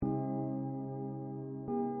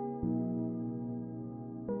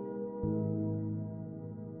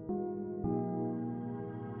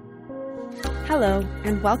Hello,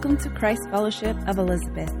 and welcome to Christ Fellowship of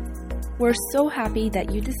Elizabeth. We're so happy that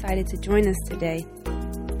you decided to join us today.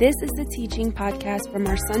 This is the teaching podcast from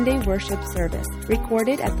our Sunday worship service,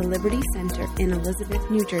 recorded at the Liberty Center in Elizabeth,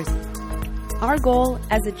 New Jersey. Our goal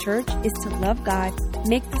as a church is to love God,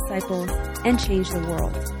 make disciples, and change the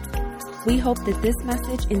world. We hope that this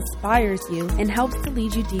message inspires you and helps to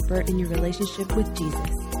lead you deeper in your relationship with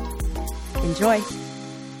Jesus. Enjoy!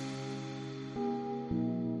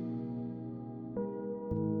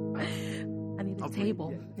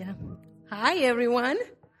 Table. Yeah. Hi, everyone.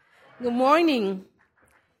 Good morning.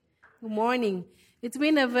 Good morning. It's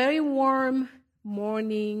been a very warm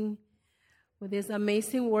morning with this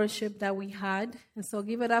amazing worship that we had. And so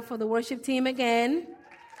give it up for the worship team again.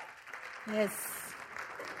 Yes.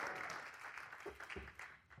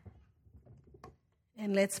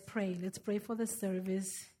 And let's pray. Let's pray for the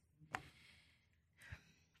service.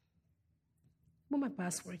 Put my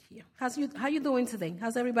password here. How you doing today?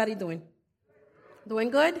 How's everybody doing?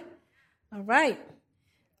 Doing good? All right.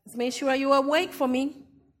 Let's make sure you're awake for me.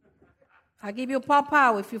 I'll give you a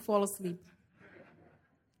pow if you fall asleep.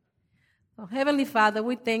 So, Heavenly Father,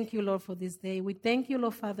 we thank you, Lord, for this day. We thank you,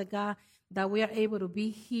 Lord, Father God, that we are able to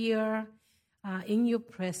be here in your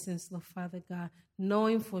presence, Lord, Father God,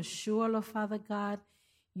 knowing for sure, Lord, Father God,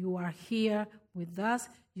 you are here with us.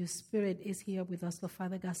 Your Spirit is here with us, Lord,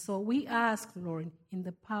 Father God. So we ask, Lord, in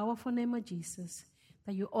the powerful name of Jesus,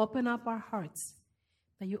 that you open up our hearts,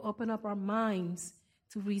 that you open up our minds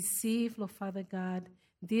to receive, Lord Father God,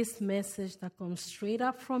 this message that comes straight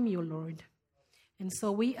up from you, Lord. And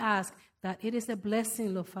so we ask that it is a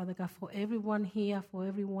blessing, Lord Father God, for everyone here, for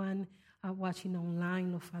everyone watching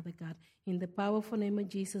online, Lord Father God, in the powerful name of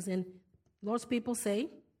Jesus. And Lord's people say,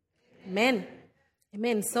 Amen.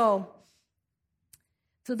 Amen. So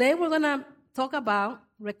today we're going to talk about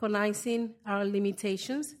recognizing our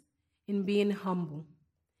limitations in being humble.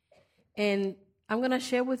 And I'm going to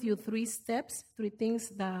share with you 3 steps, 3 things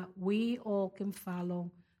that we all can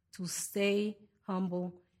follow to stay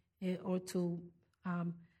humble or to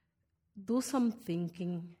do some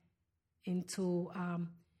thinking into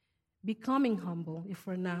becoming humble if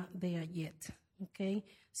we're not there yet, okay?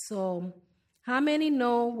 So how many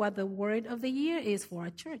know what the word of the year is for our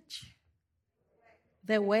church?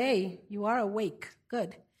 The way. You are awake.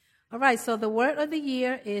 Good. All right, so the word of the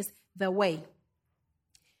year is the way.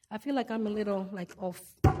 I feel like I'm a little off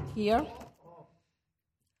here.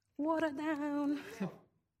 Water down.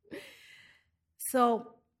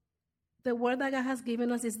 So the word that God has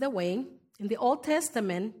given us is the way. In the Old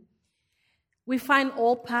Testament, we find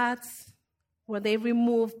old paths where they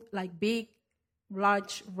removed big,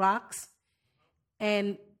 large rocks,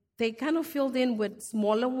 and they kind of filled in with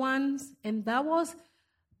smaller ones, and that was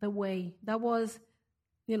the way. That was,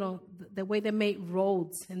 the way they made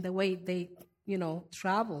roads and the way they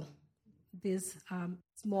travel, these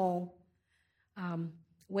small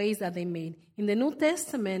ways that they made. In the New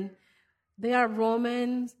Testament, there are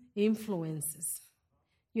Roman influences.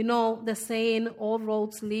 You know the saying, all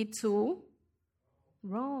roads lead to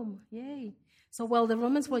Rome. Yay. So, the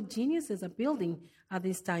Romans were geniuses at building at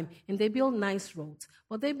this time, and they built nice roads.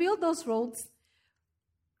 But they built those roads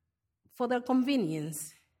for their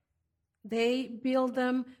convenience. They built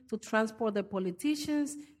them to transport their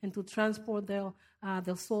politicians and to transport their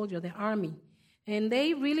soldier, the army. And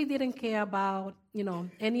they really didn't care about,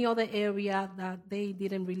 any other area that they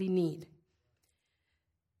didn't really need.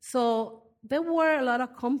 So there were a lot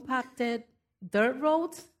of compacted dirt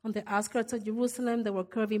roads on the outskirts of Jerusalem. There were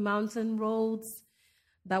curvy mountain roads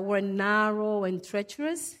that were narrow and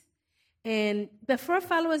treacherous. And the first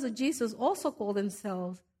followers of Jesus also called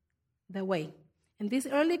themselves the way. And these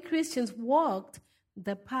early Christians walked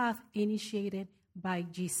the path initiated by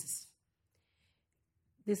Jesus.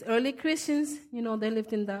 These early Christians, they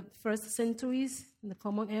lived in the first centuries, in the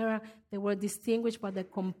Common Era. They were distinguished by their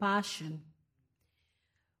compassion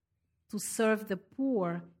to serve the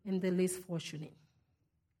poor and the least fortunate.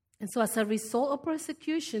 And so as a result of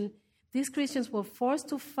persecution, these Christians were forced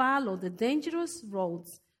to follow the dangerous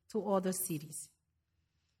roads to other cities.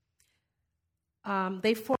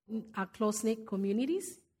 They formed close-knit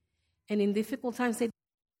communities, and in difficult times,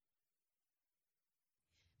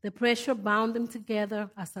 the pressure bound them together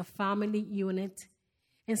as a family unit,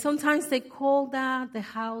 and sometimes they called that the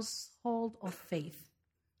household of faith.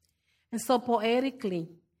 And so poetically,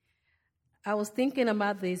 I was thinking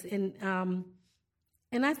about this, and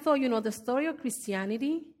I thought, the story of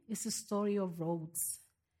Christianity is a story of roads.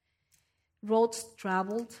 Roads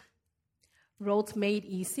traveled, roads made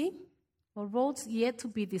easy, or roads yet to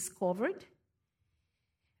be discovered.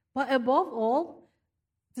 But above all,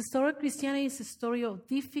 the story of Christianity is a story of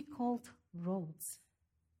difficult roads.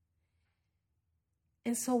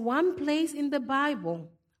 And so one place in the Bible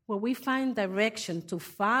where we find direction to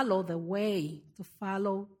follow the way, to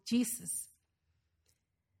follow Jesus,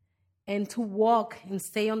 and to walk and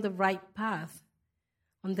stay on the right path,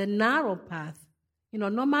 on the narrow path,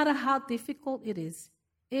 no matter how difficult it is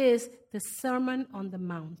the Sermon on the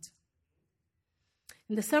Mount.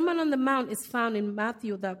 And the Sermon on the Mount is found in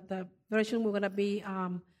Matthew, the version we're going to be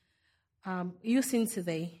using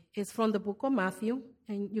today. It's from the book of Matthew,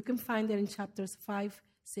 and you can find it in chapters 5,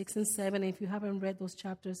 6, and 7. If you haven't read those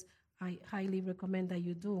chapters, I highly recommend that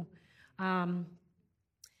you do.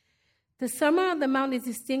 The Sermon on the Mount is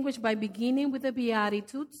distinguished by beginning with the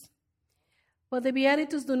Beatitudes, but the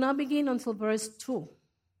Beatitudes do not begin until verse 2.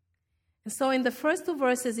 And so in the first two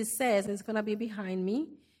verses it says, and it's going to be behind me,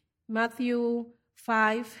 Matthew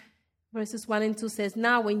 5, verses 1 and 2 says,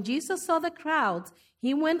 "Now when Jesus saw the crowds,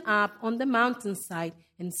 he went up on the mountainside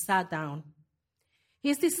and sat down.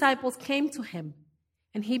 His disciples came to him,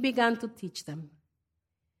 and he began to teach them."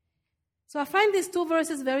 So I find these two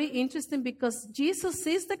verses very interesting because Jesus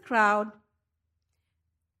sees the crowd,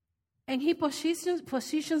 and he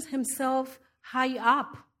positions himself high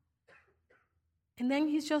up. And then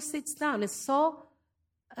he just sits down. It's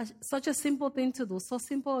such a simple thing to do, so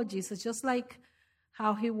simple of Jesus, just like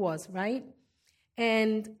how he was, right?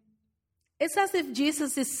 And it's as if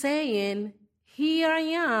Jesus is saying, here I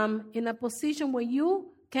am in a position where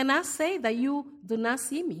you cannot say that you do not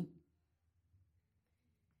see me.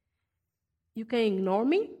 You can ignore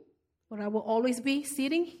me, but I will always be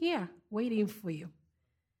sitting here waiting for you.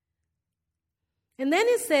 And then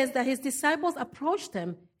it says that his disciples approached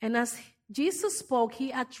him, and as Jesus spoke,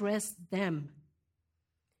 he addressed them.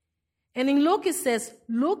 And in Luke it says,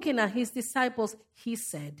 looking at his disciples, he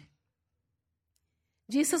said.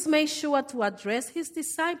 Jesus made sure to address his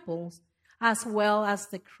disciples as well as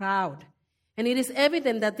the crowd. And it is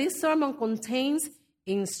evident that this sermon contains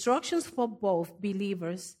instructions for both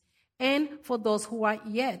believers and for those who are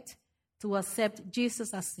yet to accept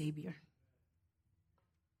Jesus as Savior.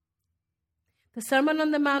 The Sermon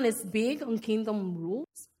on the Mount is big on kingdom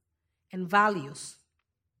rules and values.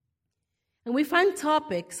 And we find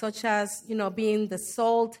topics such as, being the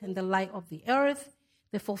salt and the light of the earth,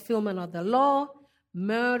 the fulfillment of the law,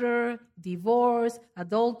 murder, divorce,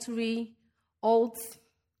 adultery, oaths,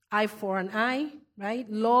 eye for an eye, right?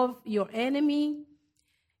 Love your enemy,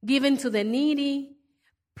 giving to the needy,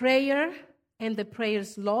 prayer and the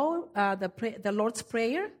prayer's law, the Lord's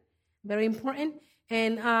Prayer, very important.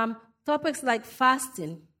 And topics like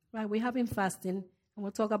fasting, right? We have been fasting, and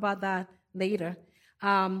we'll talk about that later.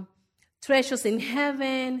 Treasures in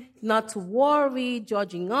heaven, not to worry,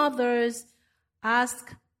 judging others,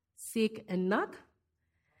 ask, seek, and knock,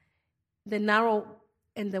 the narrow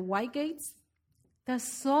and the wide gates. There's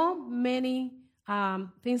so many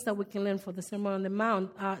things that we can learn from the Sermon on the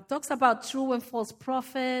Mount. It talks about true and false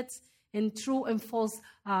prophets and true and false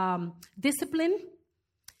discipline,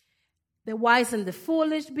 the wise and the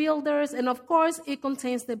foolish builders, and of course, it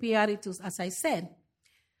contains the Beatitudes, as I said.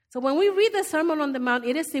 So when we read the Sermon on the Mount,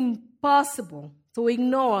 it is impossible to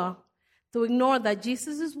ignore that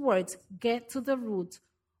Jesus' words get to the root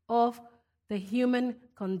of the human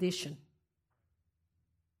condition.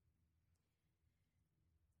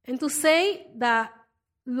 And to say that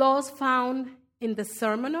laws found in the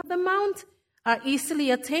Sermon on the Mount are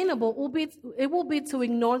easily attainable it will be to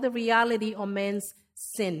ignore the reality of man's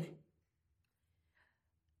sin.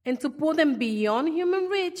 And to put them beyond human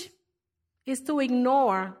reach is to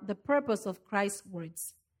ignore the purpose of Christ's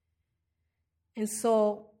words. And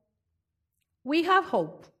so we have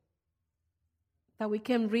hope that we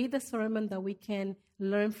can read the sermon, that we can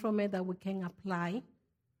learn from it, that we can apply.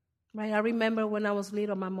 Right? I remember when I was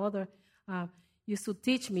little, my mother used to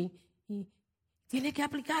teach me, tienes que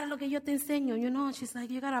aplicar lo que yo te enseño, She's like,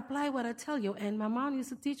 you got to apply what I tell you. And my mom used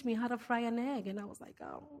to teach me how to fry an egg. And I was like,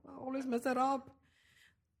 oh, I always mess it up.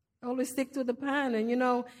 I always stick to the pan,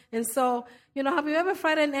 and so, have you ever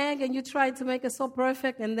fried an egg and you try to make it so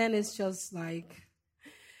perfect and then it's just like,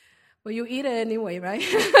 well, you eat it anyway, right?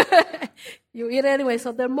 You eat it anyway.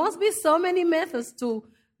 So there must be so many methods to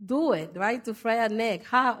do it, right? To fry an egg,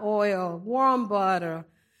 hot oil, warm butter,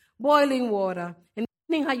 boiling water, and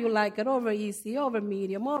depending how you like it, over easy, over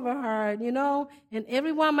medium, over hard, and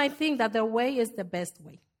everyone might think that their way is the best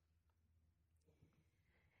way.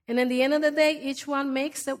 And at the end of the day, each one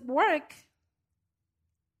makes it work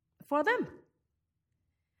for them.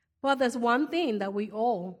 But there's one thing that we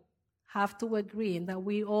all have to agree and that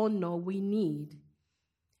we all know we need.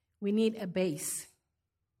 We need a base.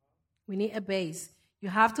 We need a base. You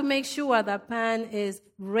have to make sure that pan is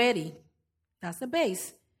ready. That's the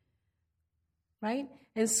base. right?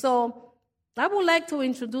 And so I would like to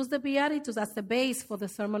introduce the Beatitudes as the base for the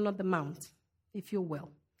Sermon on the Mount, if you will.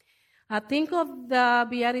 I think of the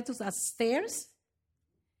Beatitudes as stairs.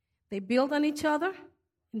 They build on each other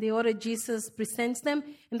in the order Jesus presents them,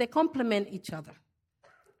 and they complement each other.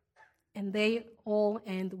 And they all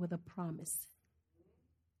end with a promise.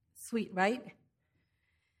 Sweet, right?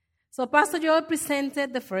 So Pastor Joel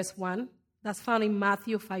presented the first one that's found in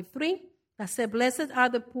Matthew 5:3 that said, "Blessed are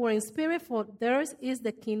the poor in spirit, for theirs is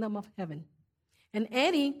the kingdom of heaven." And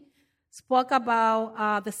Eddie spoke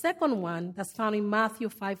about the second one that's found in Matthew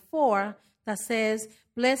 5:4 that says,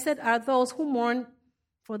 "Blessed are those who mourn,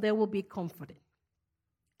 for they will be comforted."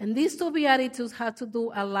 And these two Beatitudes have to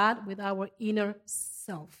do a lot with our inner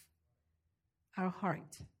self, our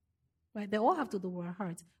heart. Right? They all have to do with our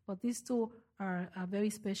hearts, but these two are very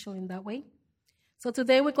special in that way. So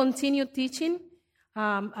today we continue teaching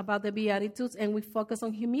about the Beatitudes, and we focus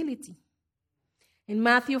on humility. In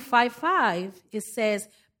Matthew 5:5, it says,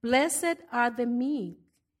 "Blessed are the meek,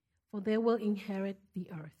 for they will inherit the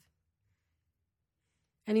earth."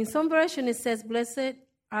 And in some version, it says, "Blessed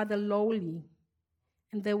are the lowly."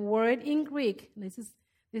 And the word in Greek, this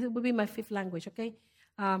will be my fifth language, okay?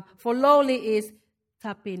 For lowly is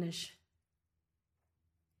tapinish.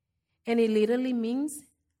 And it literally means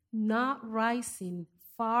not rising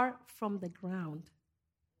far from the ground.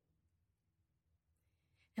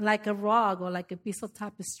 And like a rug or like a piece of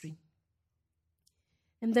tapestry.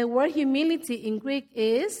 And the word humility in Greek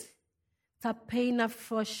is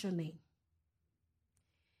tapeinaphrosione.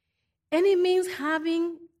 And it means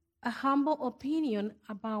having a humble opinion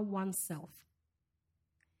about oneself.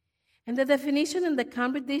 And the definition in the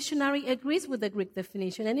Cambridge Dictionary agrees with the Greek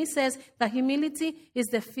definition. And it says that humility is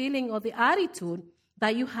the feeling or the attitude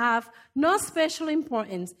that you have no special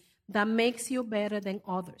importance that makes you better than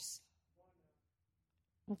others.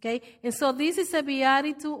 Okay? And so this is a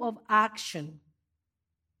beatitude of action.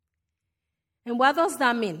 And what does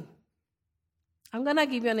that mean? I'm going to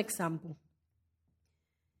give you an example.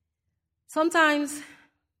 Sometimes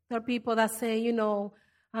there are people that say,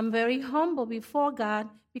 I'm very humble before God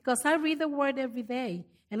because I read the Word every day.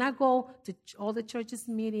 And I go to all the churches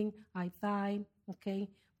meeting, I tithe, okay?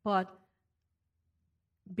 But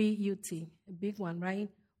B-U-T, a big one, right?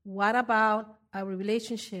 What about our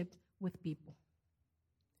relationship with people?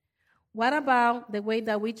 What about the way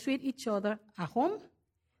that we treat each other at home?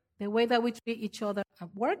 The way that we treat each other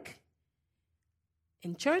at work,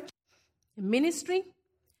 in church, in ministry?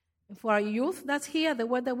 And for our youth that's here, the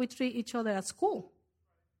way that we treat each other at school,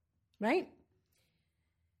 right?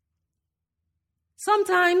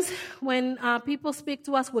 Sometimes when people speak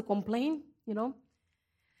to us, we complain,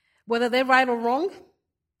 Whether they're right or wrong,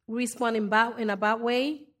 we respond in a bad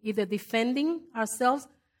way, either defending ourselves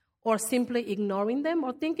or simply ignoring them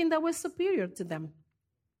or thinking that we're superior to them.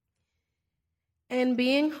 And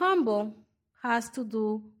being humble has to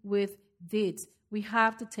do with deeds. We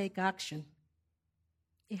have to take action.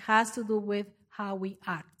 It has to do with how we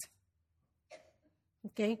act.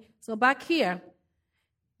 Okay? So back here,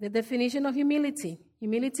 the definition of humility.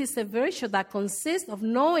 Humility is a virtue that consists of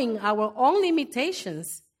knowing our own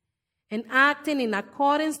limitations and acting in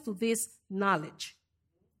accordance to this knowledge.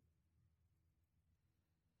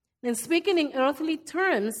 And speaking in earthly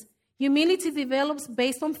terms, humility develops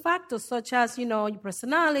based on factors such as, your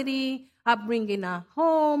personality, upbringing at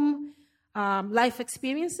home, life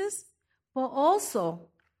experiences, but also,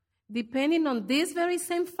 depending on these very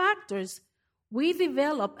same factors, we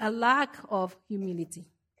develop a lack of humility.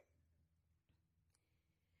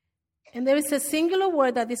 And there is a singular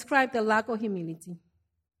word that describes the lack of humility.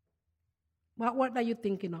 What word are you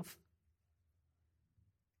thinking of?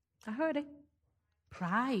 I heard it.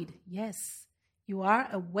 Pride, yes. You are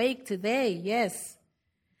awake today, yes.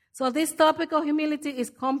 So this topic of humility is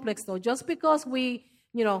complex, though. Just because we,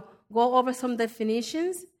 go over some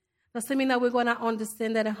definitions, doesn't mean that we're going to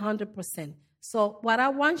understand that 100%. So what I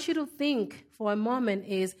want you to think for a moment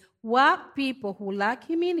is what people who lack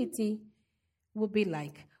humility would be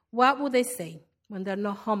like. What would they say when they're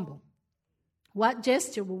not humble? What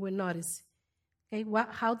gesture will we notice? Okay,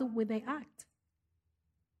 how would they act?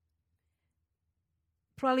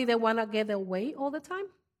 Probably they want to get their way all the time.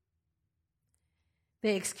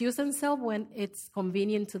 They excuse themselves when it's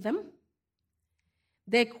convenient to them.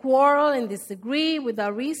 They quarrel and disagree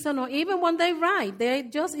without reason, or even when they're right, they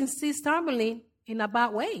just insist stubbornly in a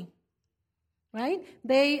bad way, right?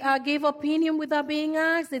 They give opinion without being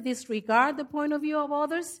asked. They disregard the point of view of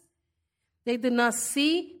others. They do not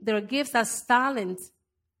see their gifts as talents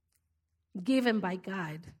given by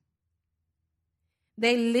God.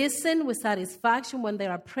 They listen with satisfaction when they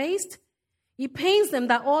are praised, It pains them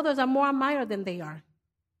that others are more admired than they are.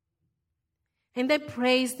 And they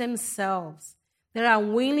praise themselves. They're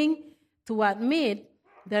unwilling to admit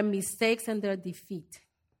their mistakes and their defeat.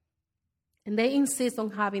 And they insist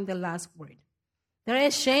on having the last word. They're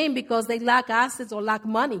ashamed because they lack assets or lack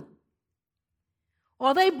money.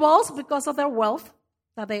 Or they boast because of their wealth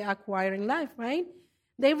that they acquire in life, right?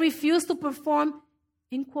 They refuse to perform,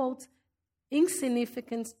 in quotes,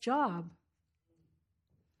 insignificant job.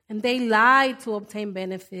 And they lie to obtain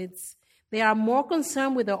benefits. They are more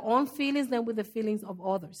concerned with their own feelings than with the feelings of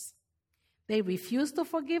others. They refuse to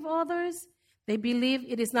forgive others. They believe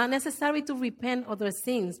it is not necessary to repent of their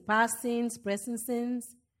sins, past sins, present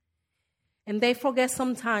sins. And they forget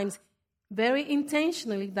sometimes, very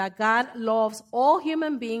intentionally, that God loves all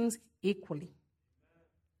human beings equally.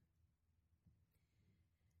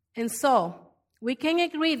 And so, we can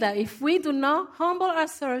agree that if we do not humble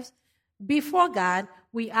ourselves before God,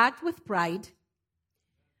 we act with pride,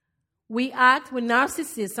 we act with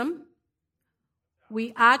narcissism,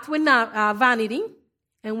 we act with vanity,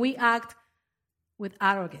 and we act with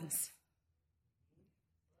arrogance.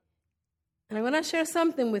 And I'm going to share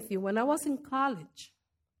something with you. When I was in college,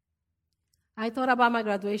 I thought about my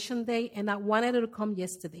graduation day, and I wanted it to come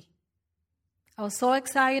yesterday. I was so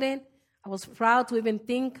excited. I was proud to even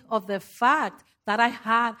think of the fact that I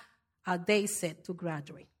had a day set to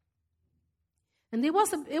graduate. And it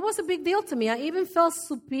was a big deal to me. I even felt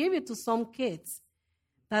superior to some kids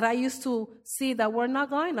that I used to see that were not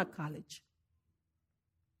going to college.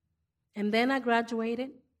 And then I graduated.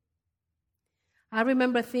 I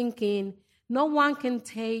remember thinking, no one can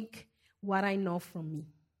take what I know from me.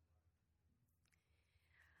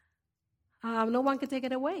 No one can take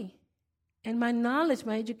it away. And my knowledge,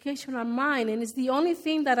 my education are mine, and it's the only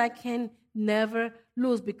thing that I can never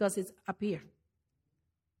lose because it's up here.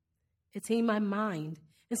 It's in my mind.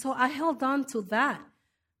 And so I held on to that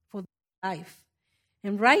for life.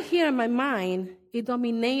 And right here in my mind, it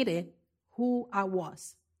dominated who I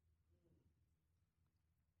was.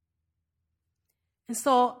 And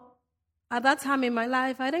so at that time in my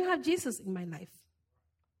life, I didn't have Jesus in my life.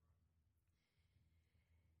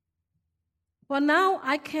 But now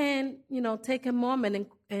I can, take a moment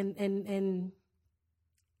and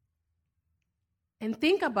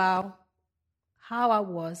think about how I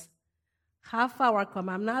was, how far I come.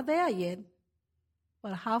 I'm not there yet,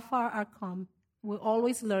 but how far I come. We're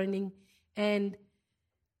always learning. And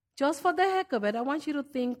just for the heck of it, I want you to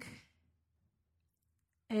think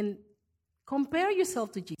and compare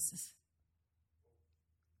yourself to Jesus.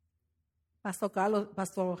 Pastor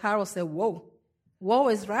Harold said, whoa. Whoa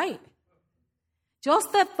is right.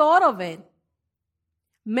 Just the thought of it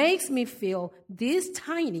makes me feel this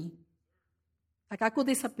tiny, like I could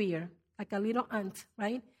disappear, like a little ant,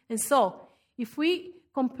 right? And so, if we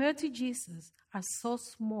compare to Jesus, are so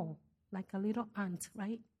small, like a little ant,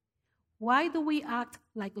 right? Why do we act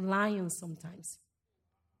like lions sometimes?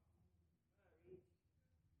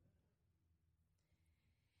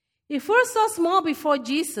 If we're so small before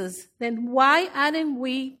Jesus, then why aren't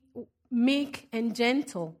we meek and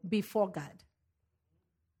gentle before God?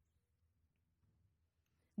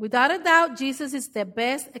 Without a doubt, Jesus is the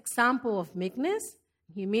best example of meekness,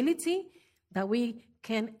 humility that we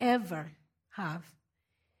can ever have.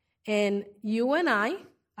 And you and I,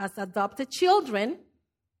 as adopted children,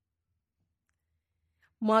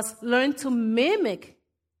 must learn to mimic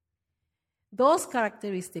those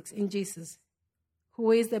characteristics in Jesus,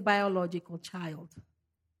 who is the biological child.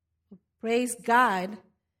 Praise God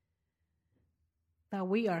that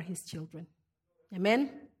we are his children. Amen?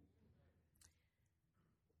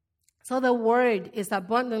 So the word is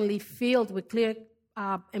abundantly filled with clear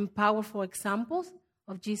and powerful examples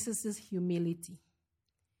of Jesus' humility.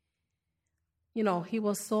 He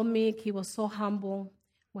was so meek, he was so humble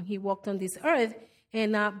when he walked on this earth.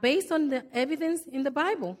 And based on the evidence in the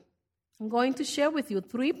Bible, I'm going to share with you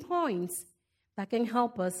 3 points that can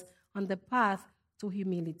help us on the path to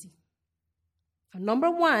humility. And number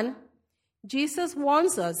 1, Jesus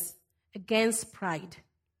warns us against pride.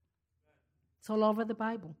 It's all over the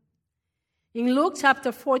Bible. In Luke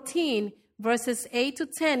chapter 14, verses 8 to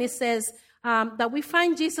 10, it says that we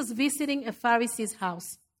find Jesus visiting a Pharisee's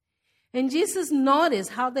house. And Jesus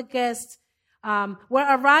noticed how the guests were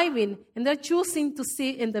arriving, and they're choosing to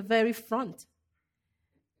sit in the very front.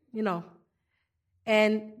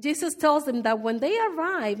 And Jesus tells them that when they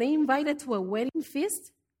arrive, they invited to a wedding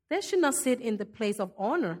feast, they should not sit in the place of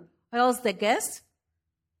honor, or else the guests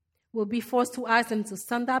will be forced to ask them to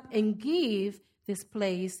stand up and give this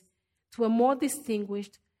place to a more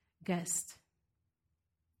distinguished guest.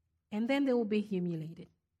 And then they will be humiliated.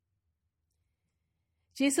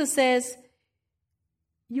 Jesus says,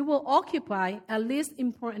 you will occupy a least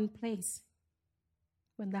important place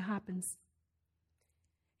when that happens.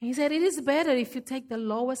 And he said, it is better if you take the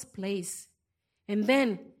lowest place, and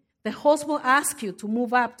then the host will ask you to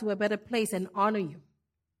move up to a better place and honor you.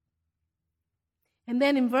 And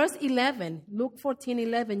then in verse 11, Luke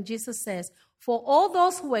 14:11, Jesus says, for all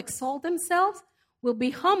those who exalt themselves will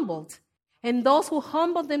be humbled, and those who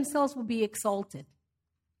humble themselves will be exalted.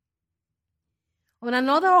 On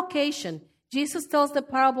another occasion, Jesus tells the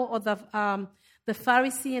parable of the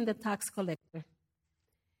Pharisee and the tax collector.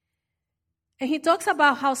 And he talks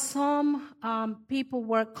about how some people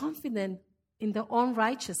were confident in their own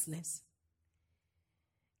righteousness.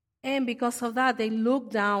 And because of that, they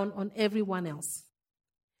looked down on everyone else.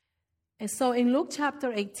 And so in Luke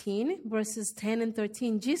chapter 18, verses 10 and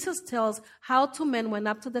 13, Jesus tells how two men went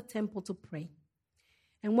up to the temple to pray.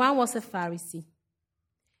 And one was a Pharisee.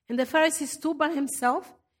 And the Pharisee stood by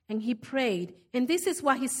himself and he prayed. And this is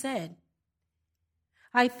what he said.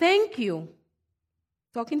 I thank you,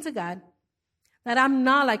 talking to God, that I'm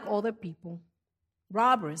not like other people,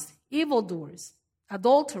 robbers, evildoers,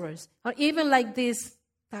 adulterers, or even like this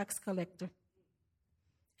tax collector.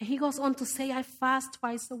 And he goes on to say, I fast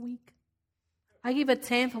twice a week. I give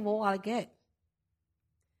 1/10 of all I get.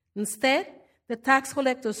 Instead, the tax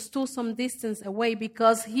collector stood some distance away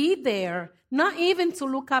because he dared not even to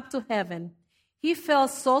look up to heaven. He felt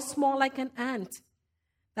so small like an ant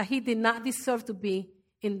that he did not deserve to be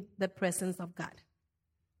in the presence of God.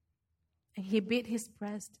 And he beat his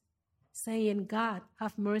breast, saying, God,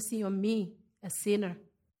 have mercy on me, a sinner.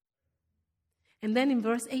 And then in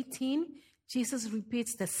verse 18, Jesus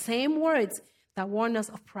repeats the same words that warn us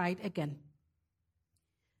of pride again.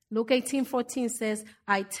 Luke 18:14 says,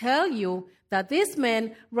 I tell you that this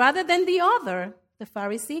man, rather than the other, the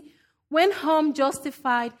Pharisee, went home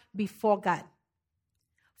justified before God.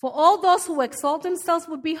 For all those who exalt themselves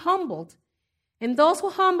will be humbled, and those who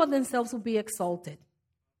humble themselves will be exalted.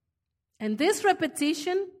 And this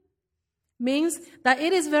repetition means that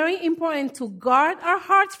it is very important to guard our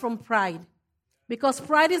hearts from pride, because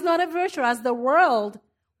pride is not a virtue as the world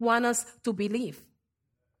wants us to believe.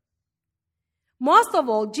 Most of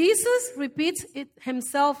all, Jesus repeats it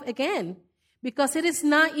himself again because it is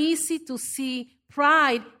not easy to see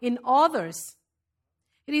pride in others.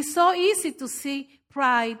 It is so easy to see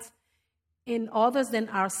pride in others than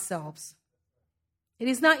ourselves. It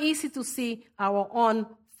is not easy to see our own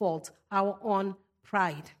fault, our own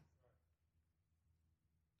pride.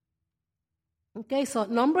 Okay, so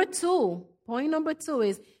point number two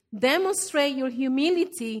is demonstrate your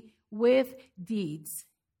humility with deeds.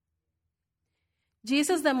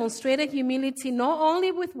 Jesus demonstrated humility not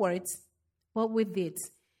only with words, but with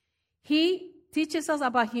deeds. He teaches us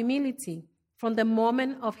about humility from the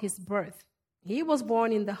moment of his birth. He was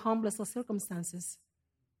born in the humblest of circumstances.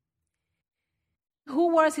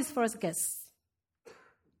 Who was his first guest?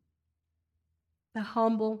 The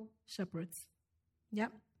humble shepherds. Yeah.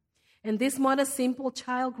 And this modest, simple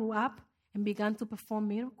child grew up and began to perform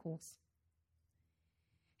miracles.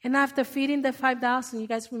 And after feeding the 5,000, you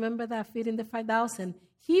guys remember that, feeding the 5,000,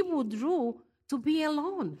 he withdrew to be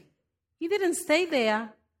alone. He didn't stay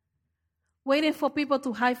there waiting for people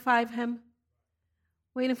to high-five him,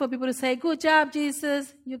 waiting for people to say, good job,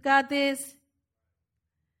 Jesus, you got this.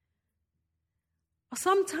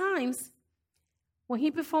 Sometimes, when he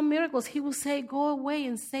performed miracles, he would say, go away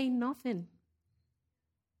and say nothing.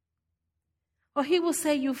 Or he will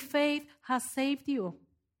say, your faith has saved you,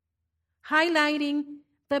 highlighting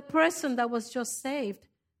the person that was just saved,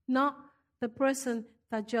 not the person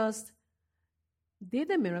that just did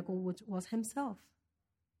the miracle, which was himself.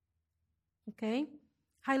 Okay?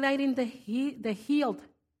 Highlighting the healed,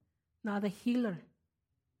 not the healer.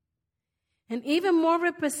 And even more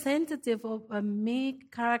representative of a Meek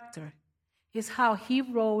character is how he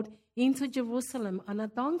rode into Jerusalem on a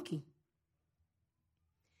donkey.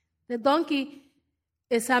 The donkey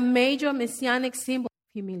is a major messianic symbol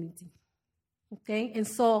of humility. Okay? And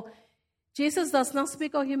so Jesus does not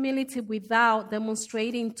speak of humility without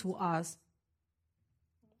demonstrating to us,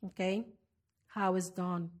 okay, how it's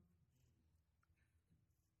done.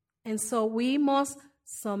 And so we must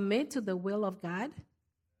submit to the will of God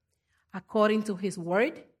according to his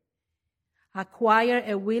word, acquire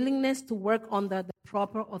a willingness to work under the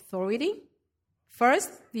proper authority.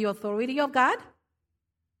 First, the authority of God.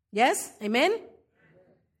 Yes? Amen?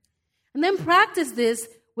 And then practice this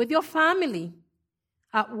with your family,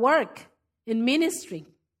 at work, in ministry,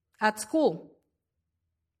 at school.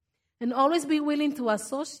 And always be willing to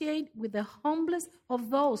associate with the humblest of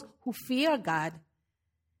those who fear God,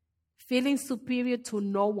 feeling superior to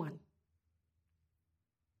no one.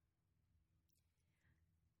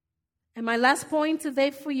 And my last point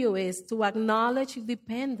today for you is to acknowledge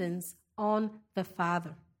dependence on the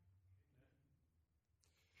Father.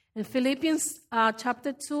 In Philippians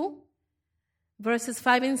chapter 2, verses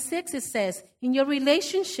 5 and 6, it says, in your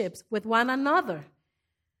relationships with one another,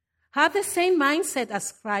 have the same mindset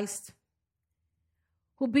as Christ,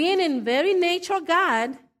 who being in very nature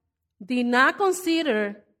God, did not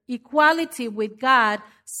consider equality with God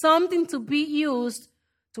something to be used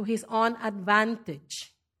to his own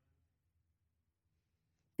advantage.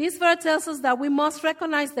 This verse tells us that we must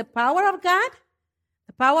recognize the power of God,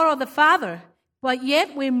 the power of the Father, but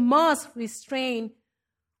yet we must restrain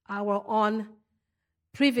our own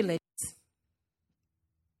privileges.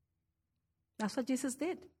 That's what Jesus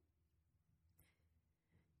did.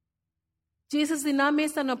 Jesus did not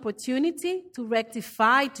miss an opportunity to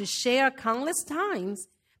rectify, to share countless times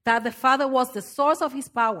that the Father was the source of his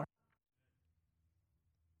power.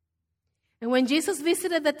 And when Jesus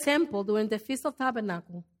visited the temple during the Feast of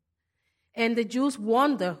Tabernacle, and the Jews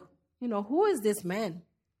wonder, who is this man?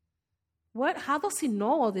 How does he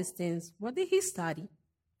know all these things? What did he study?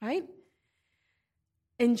 Right?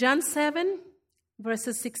 In John 7,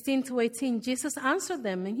 verses 16 to 18, Jesus answered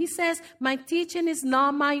them, and he says, my teaching is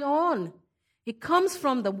not my own. It comes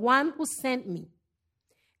from the one who sent me.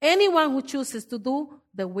 Anyone who chooses to do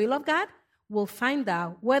the will of God will find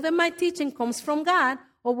out whether my teaching comes from God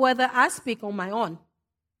or whether I speak on my own.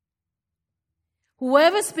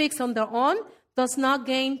 Whoever speaks on their own does not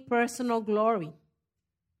gain personal glory.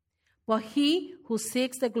 But he who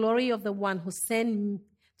seeks the glory of the one who sent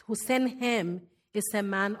him is a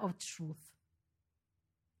man of truth.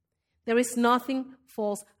 There is nothing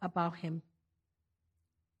false about him.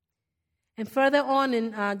 And further on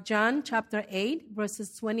in John chapter 8,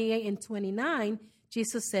 verses 28 and 29,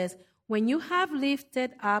 Jesus says, when you have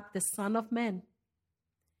lifted up the Son of Man,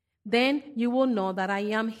 then you will know that I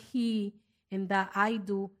am he, and that I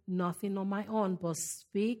do nothing on my own, but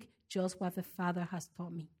speak just what the Father has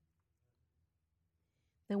taught me.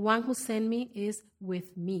 The one who sent me is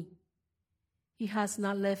with me. He has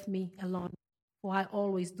not left me alone, for I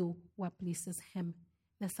always do what pleases him.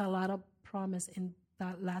 There's a lot of promise in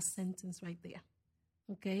that last sentence right there.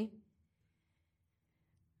 Okay?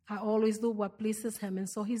 I always do what pleases him, and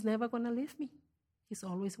so he's never going to leave me. He's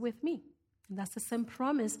always with me. And that's the same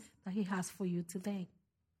promise that he has for you today.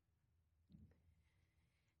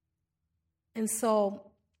 And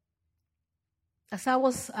so, as I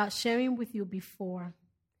was sharing with you before,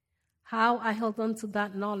 how I held on to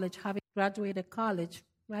that knowledge, having graduated college,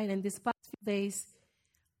 right? And these past few days,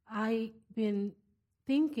 I've been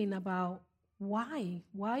thinking about why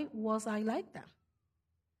was I like that?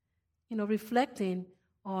 Reflecting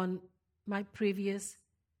on my previous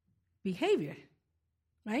behavior,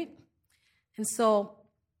 right? And so,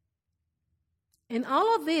 in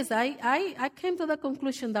all of this, I came to the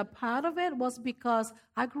conclusion that part of it was because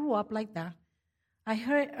I grew up like that. I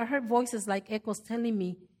heard voices like echoes telling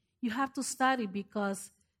me, you have to study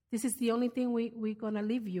because this is the only thing we're going to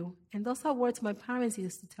leave you. And those are words my parents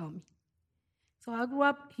used to tell me. So I grew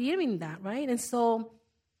up hearing that, right? And so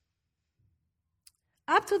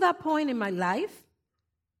up to that point in my life,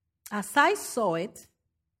 as I saw it,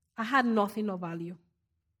 I had nothing of value.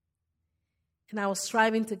 And I was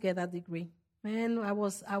striving to get that degree. Man, I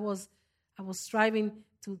was striving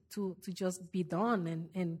to just be done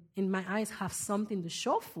and in my eyes have something to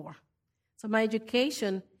show for. So my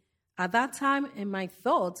education at that time and my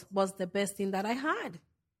thoughts was the best thing that I had.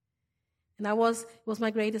 And it was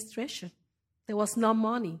my greatest treasure. There was no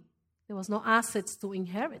money. There was no assets to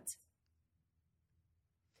inherit.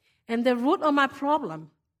 And the root of my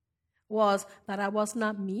problem was that I was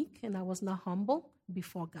not meek and I was not humble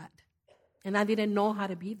before God. And I didn't know how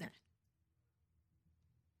to be that.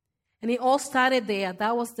 And it all started there.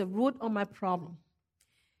 That was the root of my problem.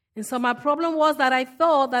 And so my problem was that I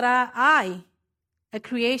thought that I, a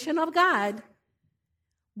creation of God,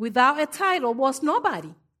 without a title, was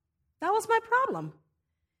nobody. That was my problem.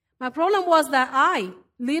 My problem was that I,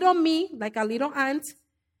 little me, like a little ant,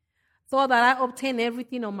 thought that I obtained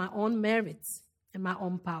everything on my own merits and my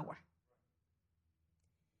own power.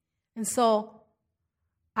 And so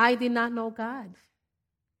I did not know God.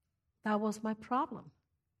 That was my problem.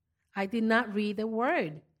 I did not read the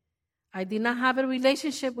Word. I did not have a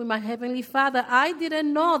relationship with my Heavenly Father. I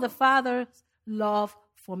didn't know the Father's love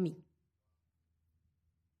for me.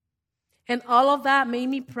 And all of that made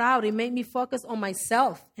me proud. It made me focus on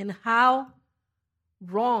myself and how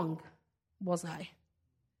wrong was I.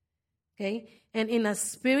 Okay? And in a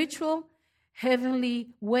spiritual,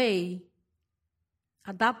 heavenly way,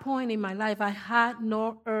 at that point in my life, I had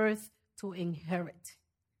no earth to inherit.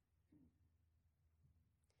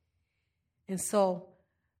 And so,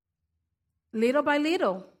 little by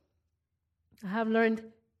little, I have learned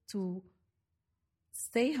to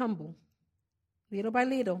stay humble. Little by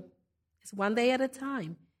little. It's one day at a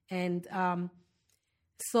time. And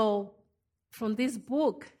so from this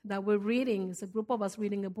book that we're reading, it's a group of us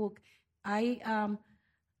reading a book, am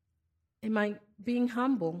I being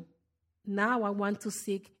humble? Now I want to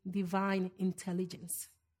seek divine intelligence.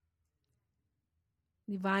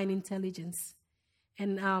 Divine intelligence.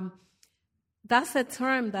 And that's a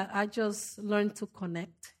term that I just learned to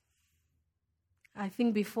connect. I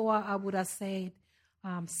think before I would have said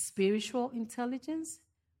spiritual intelligence,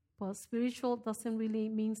 but spiritual doesn't really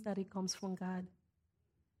mean that it comes from God.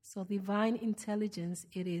 So divine intelligence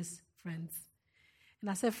it is, friends.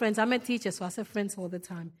 And I say friends, I'm a teacher, so I say friends all the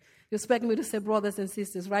time. You expect me to say brothers and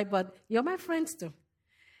sisters, right? But you're my friends too.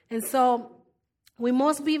 And so we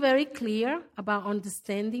must be very clear about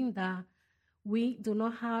understanding that we do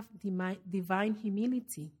not have divine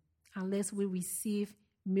humility unless we receive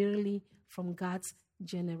merely from God's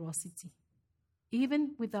generosity,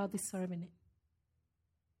 even without deserving it.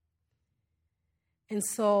 And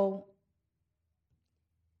so,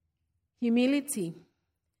 humility,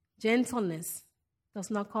 gentleness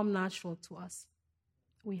does not come natural to us.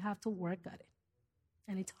 We have to work at it.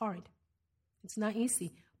 And it's hard. It's not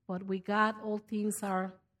easy. But with God, all things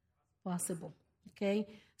are possible. Okay?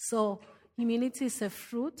 So, humility is a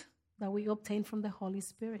fruit that we obtain from the Holy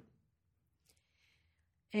Spirit.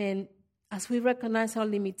 And as we recognize our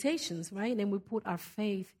limitations, right, and we put our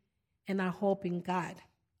faith and our hope in God,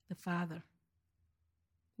 the Father,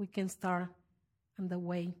 we can start on the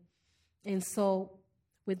way. And so,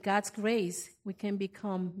 with God's grace, we can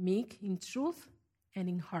become meek in truth and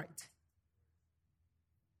in heart.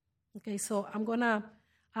 Okay, so I'm going to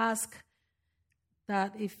ask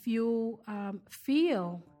that if you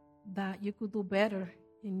feel that you could do better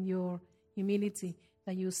in your humility,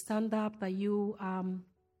 that you stand up, that you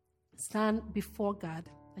stand before God,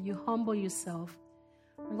 that you humble yourself.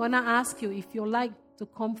 I'm going to ask you if you'd like to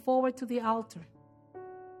come forward to the altar.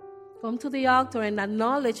 Come to the altar and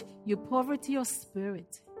acknowledge your poverty of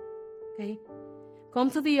spirit. Okay? Come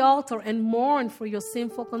to the altar and mourn for your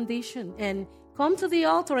sinful condition. And come to the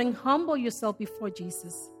altar and humble yourself before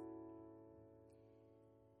Jesus.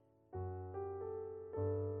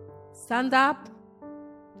 Stand up.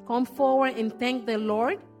 Come forward and thank the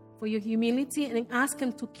Lord for your humility and ask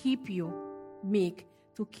Him to keep you meek,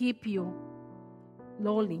 to keep you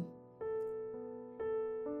lowly.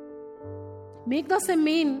 Meek doesn't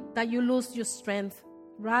mean that you lose your strength.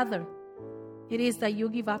 Rather, it is that you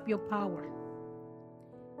give up your power.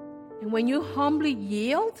 And when you humbly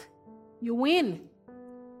yield, you win.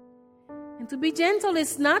 And to be gentle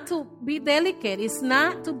is not to be delicate. It's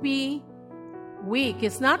not to be weak.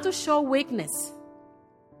 It's not to show weakness.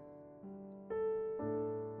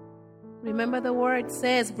 Remember the word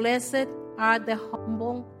says, blessed are the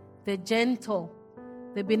humble, the gentle,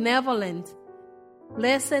 the benevolent.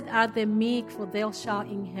 Blessed are the meek, for they shall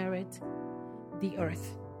inherit the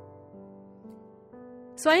earth.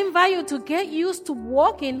 So I invite you to get used to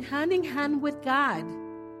walking hand in hand with God.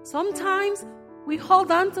 Sometimes we hold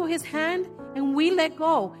on to His hand and we let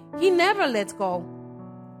go. He never lets go.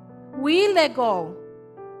 We let go.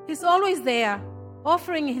 He's always there,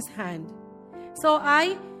 offering His hand. So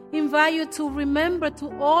I invite you to remember to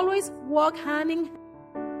always walk hand in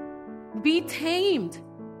hand. Be tamed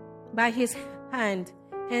by His hand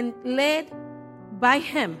and led by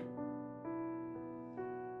Him.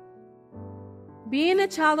 Being a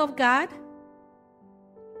child of God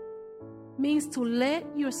means to let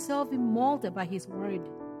yourself be molded by His word.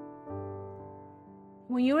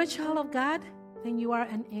 When you're a child of God, then you are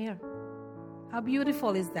an heir. How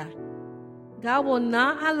beautiful is that? God will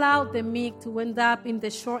not allow the meek to end up in the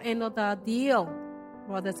short end of the deal,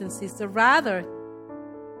 brothers and sisters. Rather,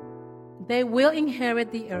 they will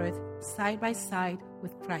inherit the earth side by side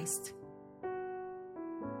with Christ.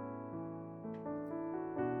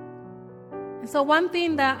 And so one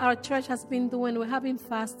thing that our church has been doing, we have been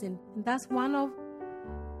fasting. And that's one of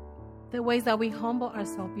the ways that we humble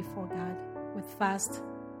ourselves before God, with fast.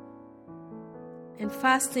 And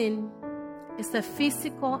fasting is a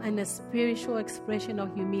physical and a spiritual expression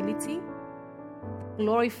of humility. It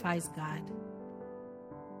glorifies God.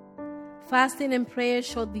 Fasting and prayer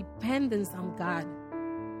show dependence on God.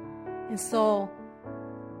 And so,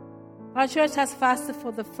 our church has fasted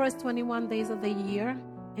for the first 21 days of the year.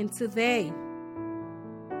 And today,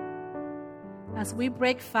 as we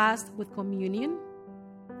break fast with communion,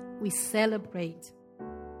 we celebrate.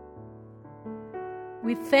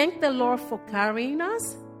 We thank the Lord for carrying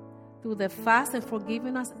us through the fast and for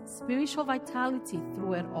giving us spiritual vitality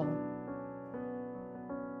through it all.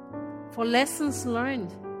 for lessons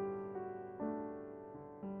learned.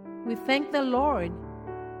 We thank the Lord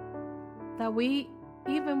that we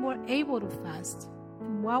even were able to fast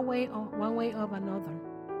in one way or another.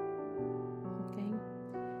 Okay?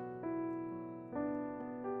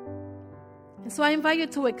 And so I invite you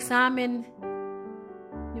to examine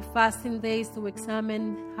your fasting days, to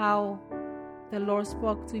examine how the Lord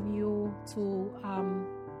spoke to you, to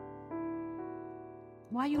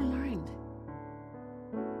what you learned.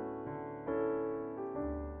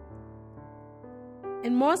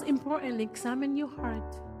 And most importantly, examine your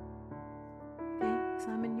heart. Okay?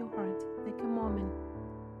 Examine your heart. Take a moment.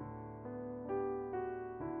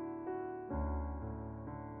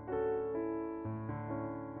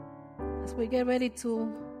 As we get ready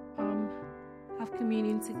to have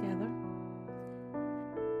communion together,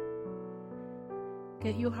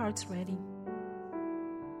 get your hearts ready.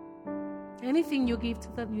 Anything you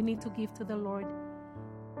need to give to the Lord,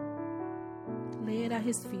 lay it at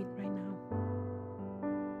His feet right now.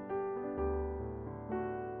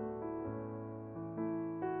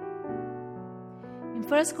 In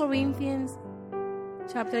 1 Corinthians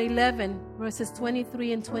chapter 11, verses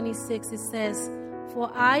 23 and 26, it says, "For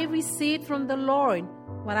I received from the Lord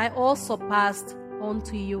what I also passed on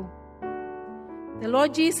to you. The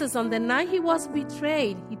Lord Jesus, on the night He was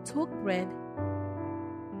betrayed, He took bread.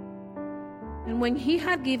 And when He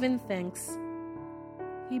had given thanks,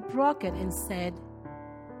 He broke it and said,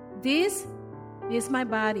 'This is my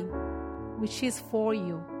body, which is for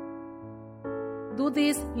you. Do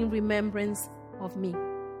this in remembrance of me.'"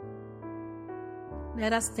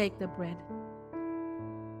 Let us take the bread.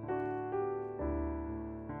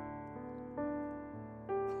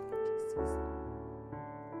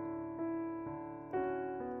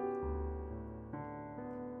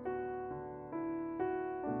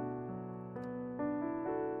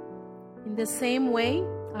 In the same way,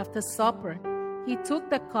 after supper, He took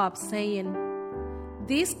the cup, saying,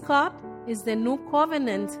 "This cup is the new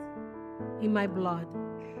covenant in my blood.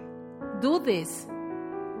 Do this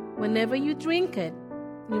whenever you drink it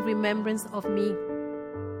in remembrance of me.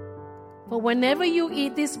 For whenever you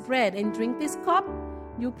eat this bread and drink this cup,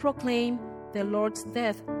 you proclaim the Lord's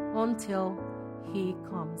death until He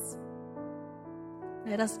comes."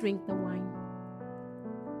 Let us drink the wine.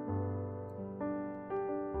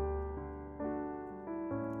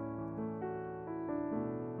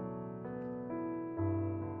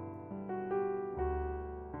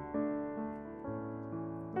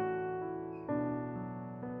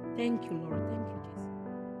 Thank you, Lord. Thank you,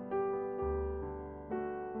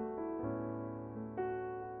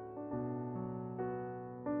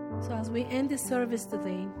 Jesus. So as we end this service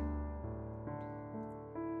today,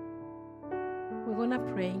 we're going to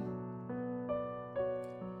pray.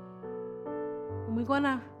 And we're going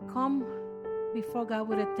to come before God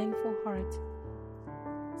with a thankful heart.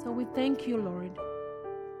 So we thank you, Lord.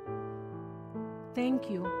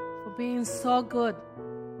 Thank you for being so good,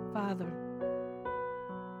 Father.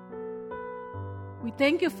 We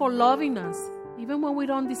thank you for loving us, even when we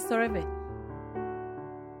don't deserve it.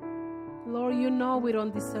 Lord, you know we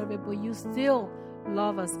don't deserve it, but you still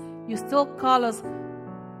love us. You still call us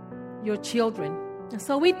your children. And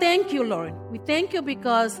so we thank you, Lord. We thank you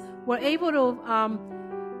because we're able to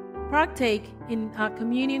partake in our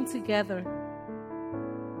communion together.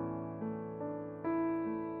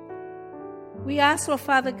 We ask, Lord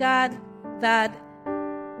Father God, that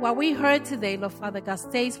what we heard today, Lord Father God,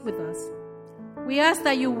 stays with us. We ask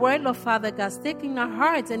that your word, Lord Father God, stick in our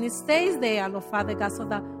hearts and it stays there, Lord Father God, so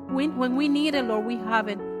that when we need it, Lord, we have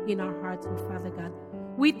it in our hearts, Lord Father God.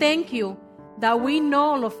 We thank you that we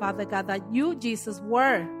know, Lord Father God, that you, Jesus,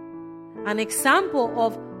 were an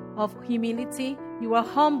example of humility. You are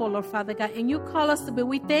humble, Lord Father God, and you call us to be.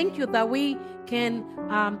 We thank you that we can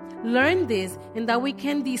learn this and that we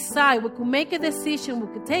can decide, we could make a decision, we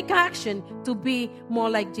could take action to be more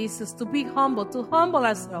like Jesus, to be humble, to humble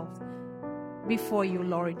ourselves before you,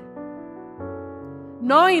 Lord.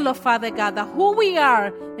 Knowing, Lord Father God, that who we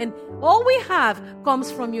are and all we have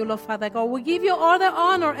comes from you, Lord Father God. We give you all the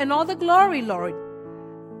honor and all the glory, Lord.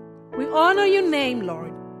 We honor your name,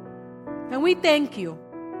 Lord. And we thank you.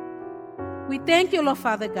 We thank you, Lord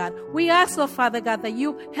Father God. We ask, Lord Father God, that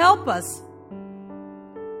you help us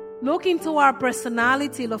look into our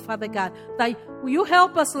personality, Lord Father God. That you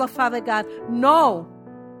help us, Lord Father God, know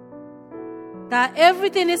that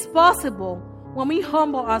everything is possible when we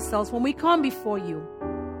humble ourselves, when we come before you.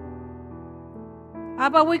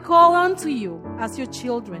 Abba, we call on to you as your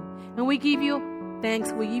children, and we give you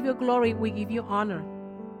thanks, we give you glory, we give you honor.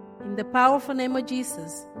 In the powerful name of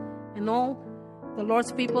Jesus, and all the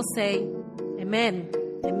Lord's people say, Amen,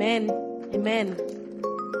 Amen, Amen.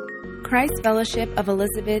 Christ Fellowship of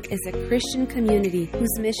Elizabeth is a Christian community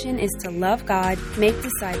whose mission is to love God, make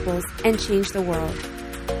disciples, and change the world.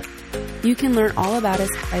 You can learn all about us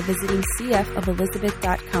by visiting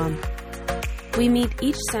cfofelizabeth.com. We meet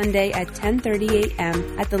each Sunday at 10:30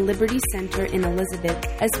 a.m. at the Liberty Center in Elizabeth,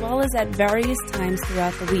 as well as at various times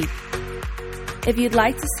throughout the week. If you'd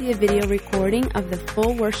like to see a video recording of the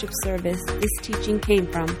full worship service this teaching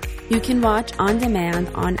came from, you can watch on demand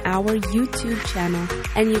on our YouTube channel,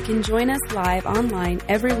 and you can join us live online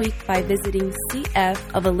every week by visiting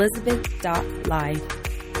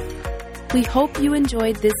cfofelizabeth.live. We hope you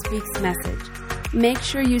enjoyed this week's message. Make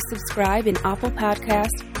sure you subscribe in Apple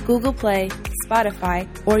Podcasts, Google Play, Spotify,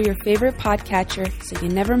 or your favorite podcatcher so you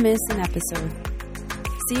never miss an episode.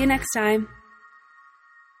 See you next time.